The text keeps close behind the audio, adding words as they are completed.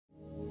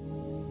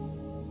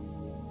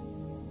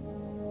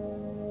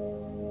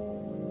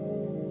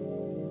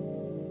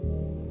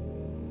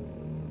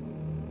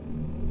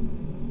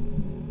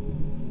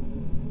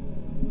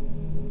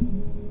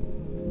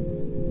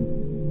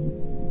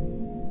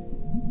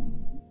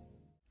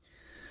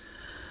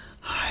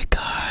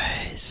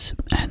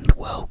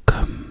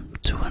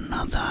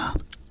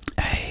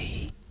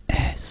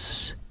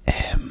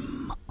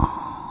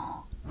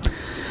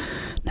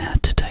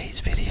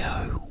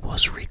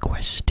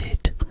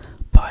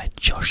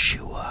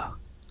Joshua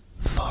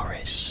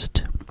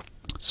Forrest.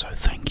 So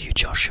thank you,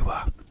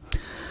 Joshua.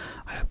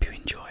 I hope you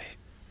enjoy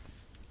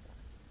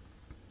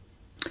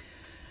it.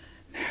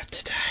 Now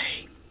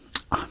today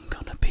I'm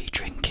gonna be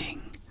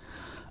drinking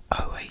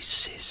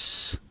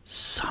Oasis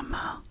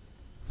Summer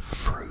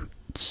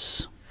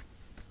Fruits.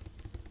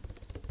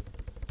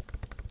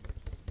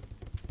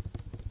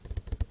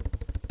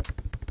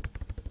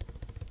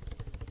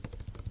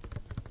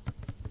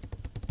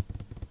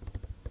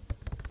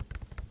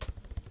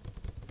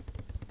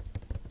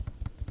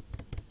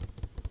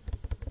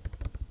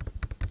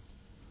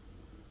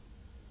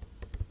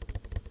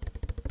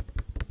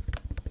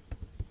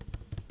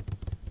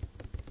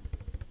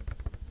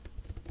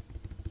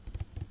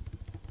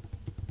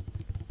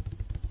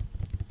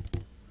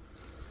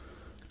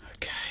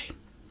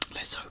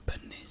 Let's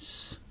open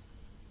this.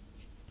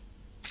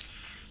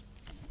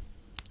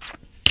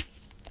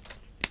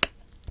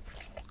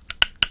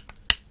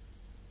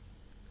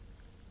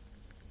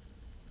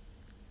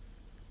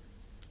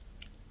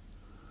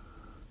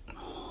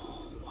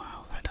 Oh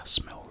wow, that does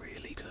smell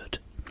really good.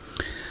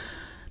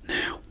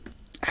 Now,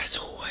 as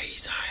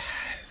always, I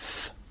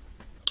have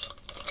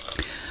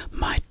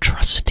my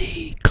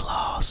trusty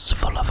glass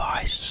full of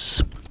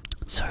ice.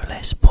 So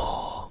let's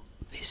pour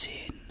this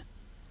in.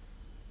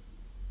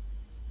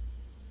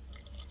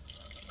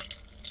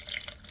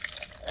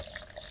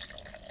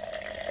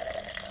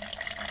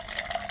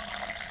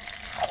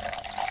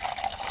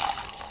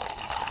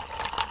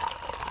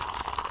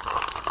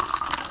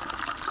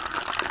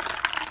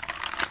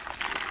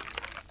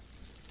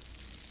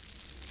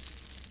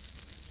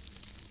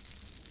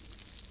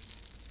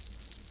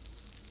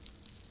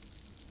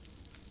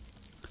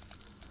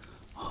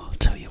 I'll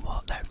tell you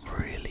what, that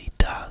really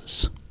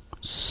does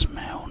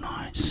smell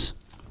nice.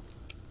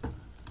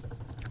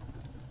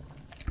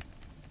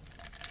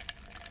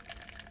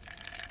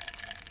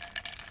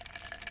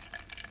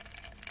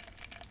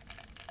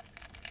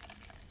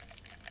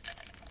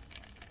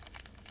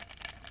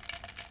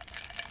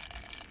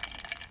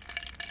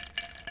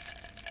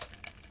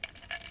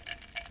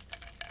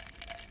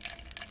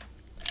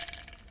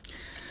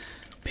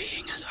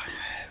 Being as I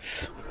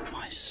have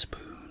my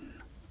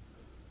spoon,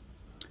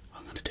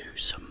 I'm going to do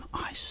some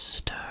ice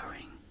stirring.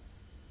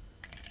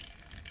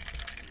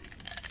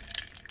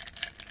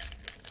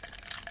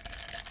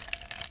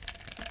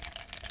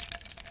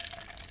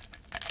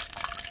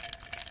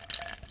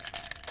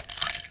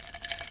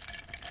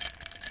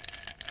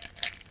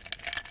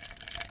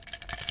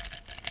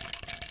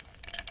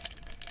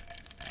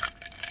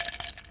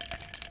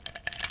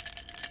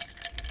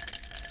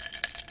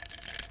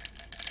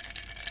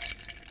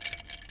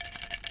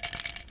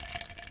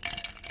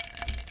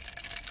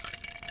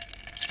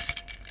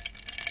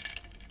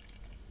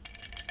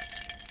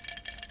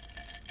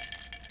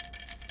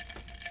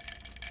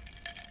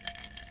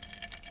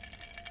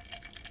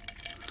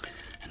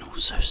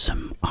 Also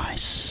some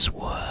ice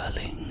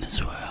swirling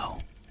as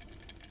well.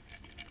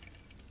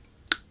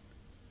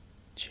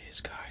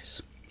 Cheers,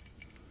 guys.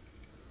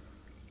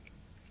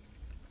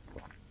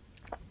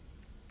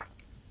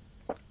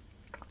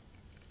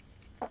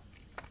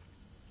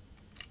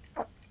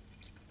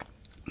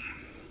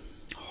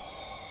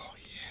 Oh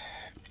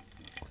yeah,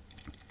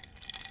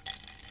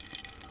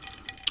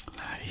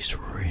 that is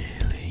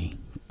really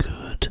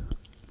good.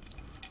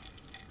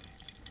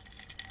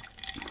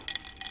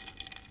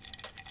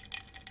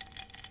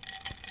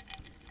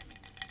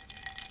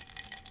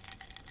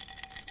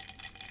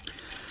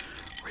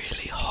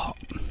 Really hot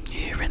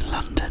here in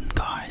London,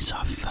 guys.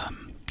 I've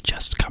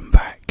just come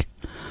back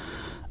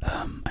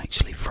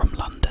actually from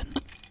London.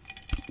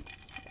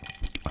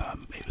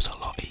 It was a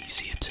lot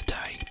easier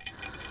today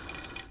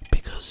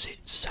because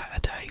it's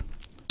Saturday,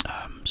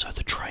 so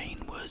the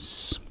train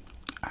was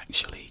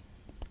actually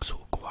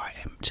sort of quite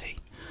empty,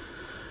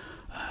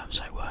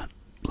 so it weren't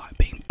like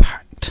being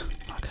packed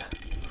like a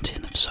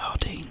tin of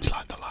sardines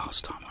like the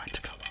last time I had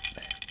to go up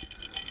there.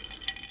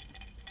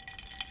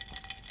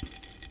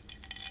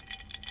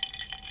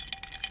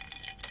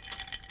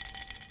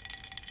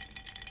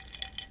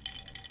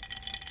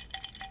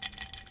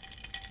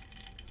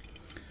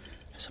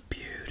 It's a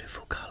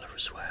beautiful colour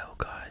as well,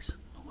 guys.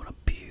 What a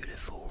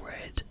beautiful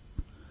red.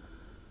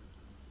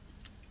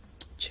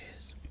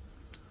 Cheers.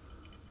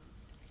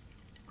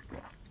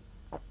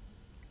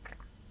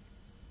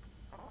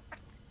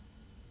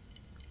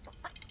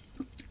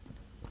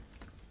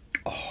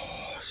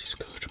 Oh, this is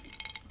good.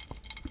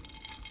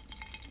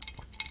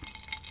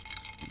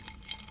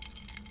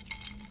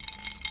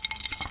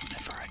 I've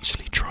never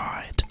actually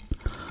tried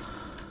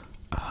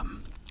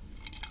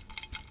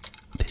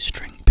this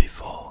drink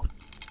before,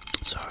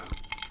 so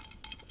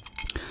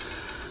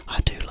I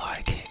do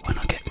like it when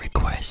I get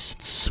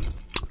requests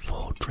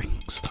for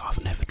drinks that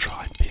I've never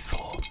tried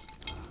before,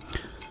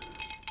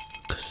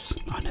 because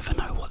I never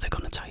know what they're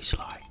going to taste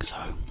like, so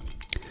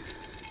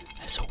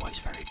it's always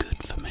very good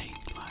for me.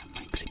 Like, it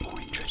makes it more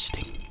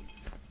interesting.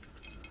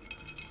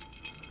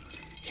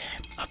 Yeah,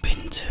 I've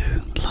been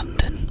to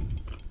London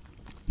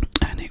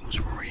and it was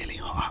really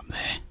hot up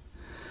there,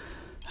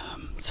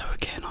 so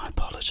again I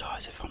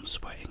apologise if I'm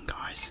sweating, guys.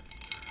 guys.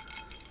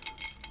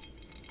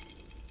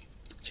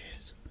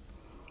 Cheers.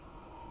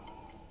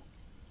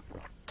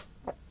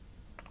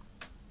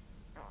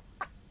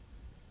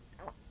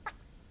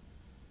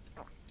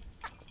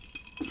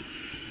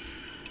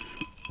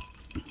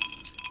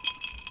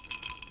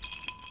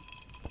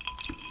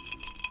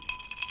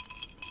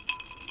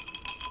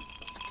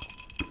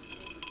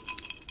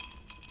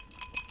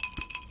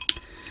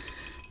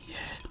 Yeah,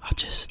 I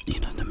just,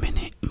 the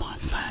minute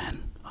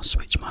I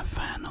switch my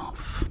fan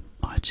off,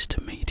 I just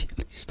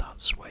immediately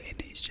start sweating.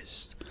 It's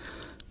just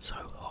so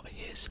hot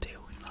here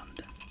still in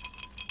London.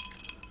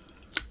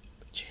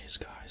 But cheers,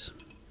 guys.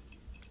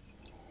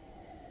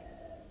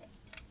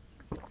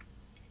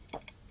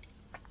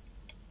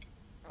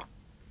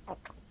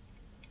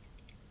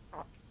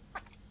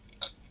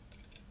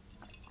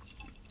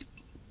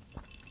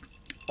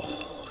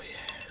 Oh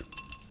yeah.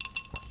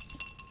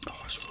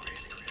 Oh, it's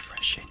really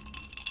refreshing.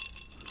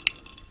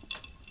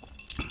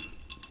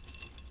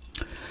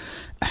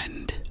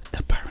 And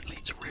apparently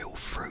it's real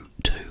fruit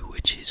too,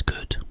 which is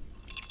good.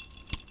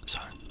 So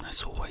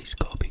that's always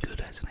got to be good,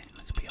 hasn't it?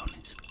 Let's be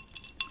honest.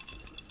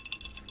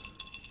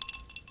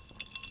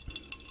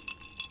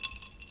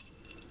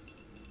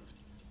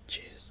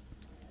 Cheers.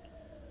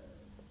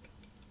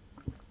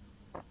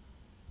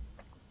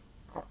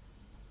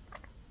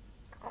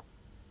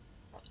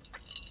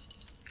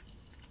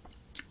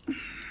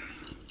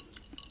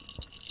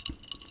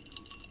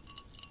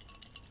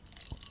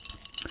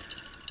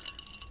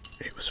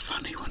 It was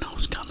funny when I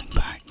was coming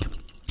back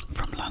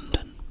from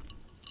London.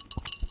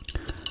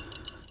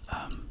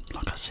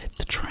 Like I said,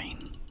 the train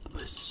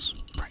was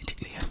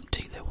practically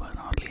empty. There weren't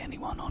hardly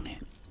anyone on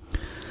it.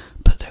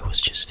 But there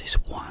was just this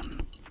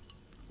one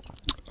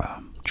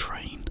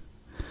train,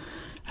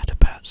 had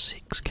about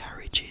 6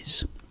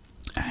 carriages,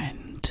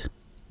 and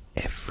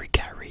every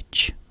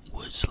carriage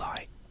was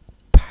like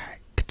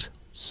packed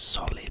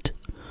solid.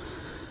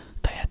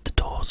 They had the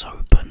doors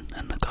open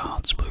and the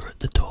guards were at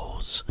the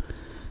doors,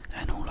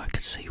 and all I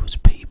could see was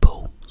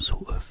people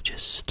sort of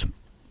just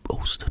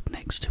all stood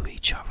next to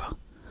each other.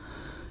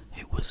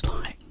 It was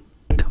like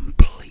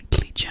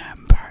completely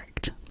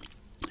jam-packed.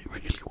 It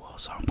really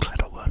was. I'm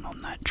glad I weren't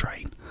on that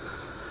train.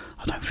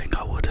 I don't think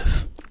I would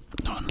have.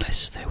 Not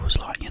unless there was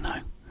like,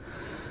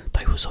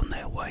 they was on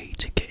their way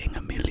to getting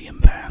 £1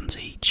 million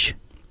each.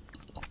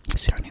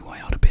 It's the only way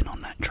I'd have been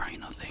on that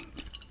train, I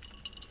think.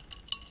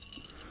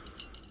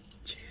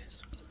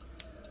 Cheers.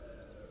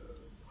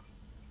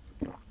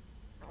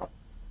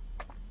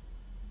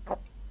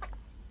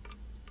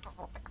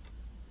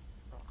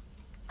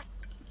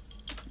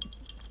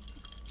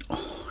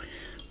 Oh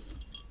yeah.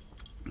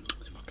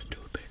 See if I can do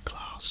a bit of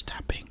glass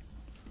tapping.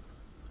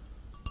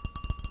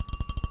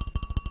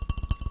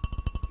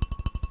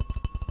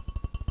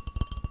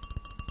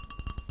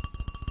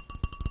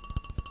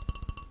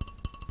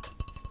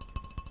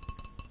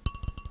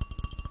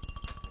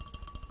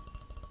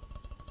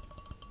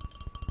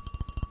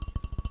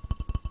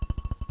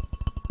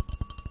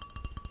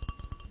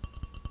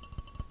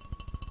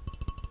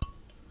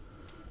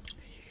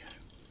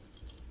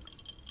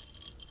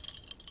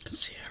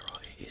 See how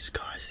hot it is,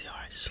 guys. The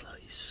ice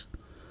is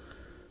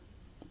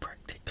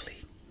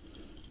practically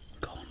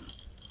gone.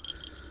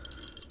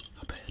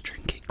 I better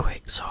drink it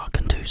quick so I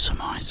can do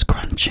some ice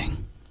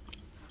crunching.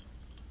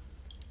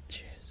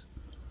 Cheers.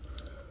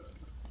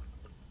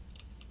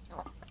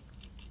 Got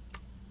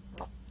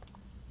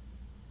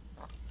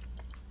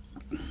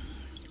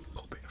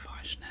a bit of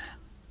ice now.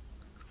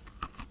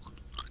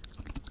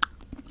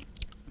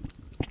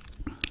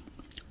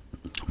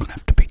 I'm gonna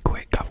have to be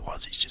quick,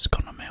 otherwise it's just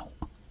gonna melt.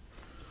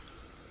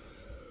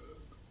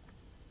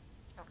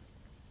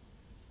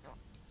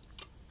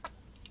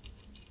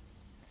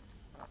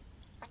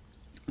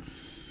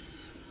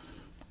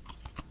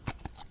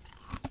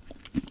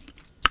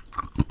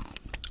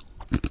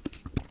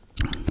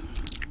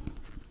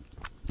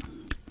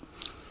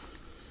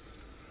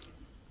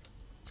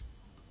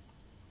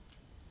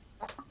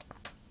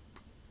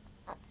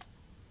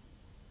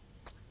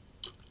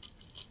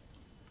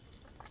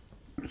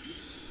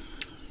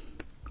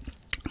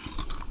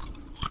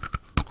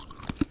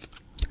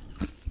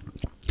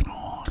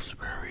 Oh, it's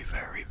very,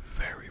 very,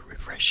 very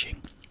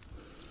refreshing.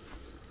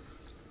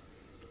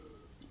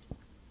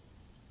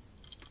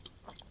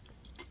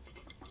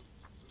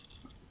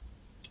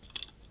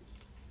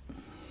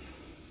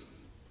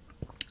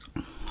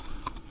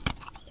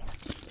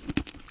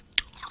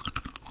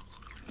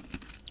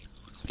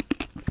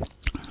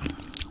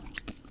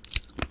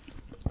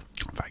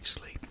 I've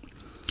actually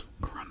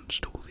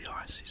crunched all the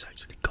ice, it's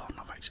actually gone.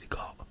 I've actually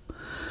got,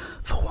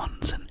 for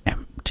once, an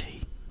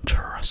empty,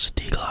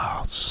 trusty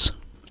glass.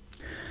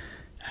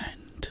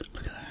 And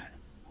look at that,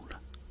 all the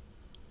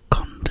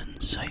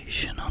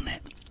condensation on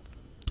it.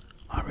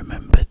 I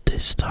remembered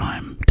this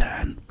time,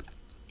 Dan.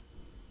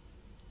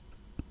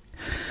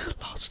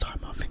 Last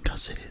time I think I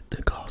said it,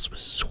 the glass was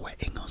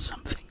sweating or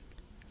something.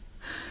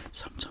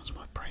 Sometimes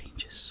my brain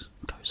just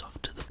goes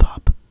off to the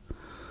pub.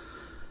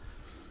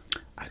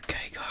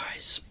 Okay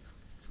guys,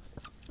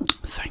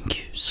 thank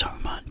you so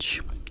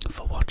much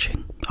for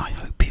watching. I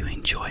hope you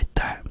enjoyed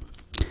that.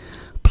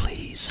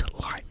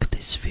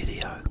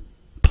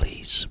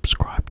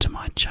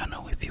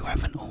 channel if you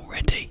haven't